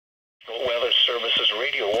National Weather Service's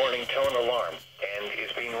radio warning tone alarm and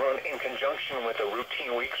is being run in conjunction with a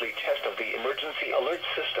routine weekly test of the emergency alert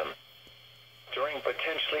system. During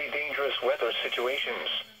potentially dangerous weather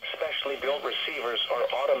situations, specially built receivers are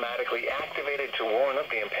automatically activated to warn of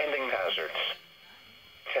the impending hazards.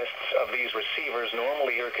 Tests of these receivers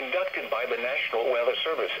normally are conducted by the National Weather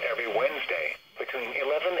Service every Wednesday between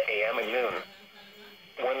 11 a.m. and noon.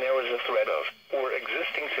 When there is a threat of or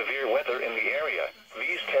existing severe weather in the area,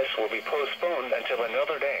 these tests will be postponed until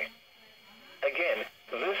another day. Again,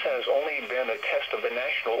 this has only been a test of the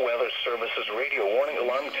National Weather Service's radio warning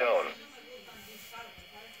alarm tone.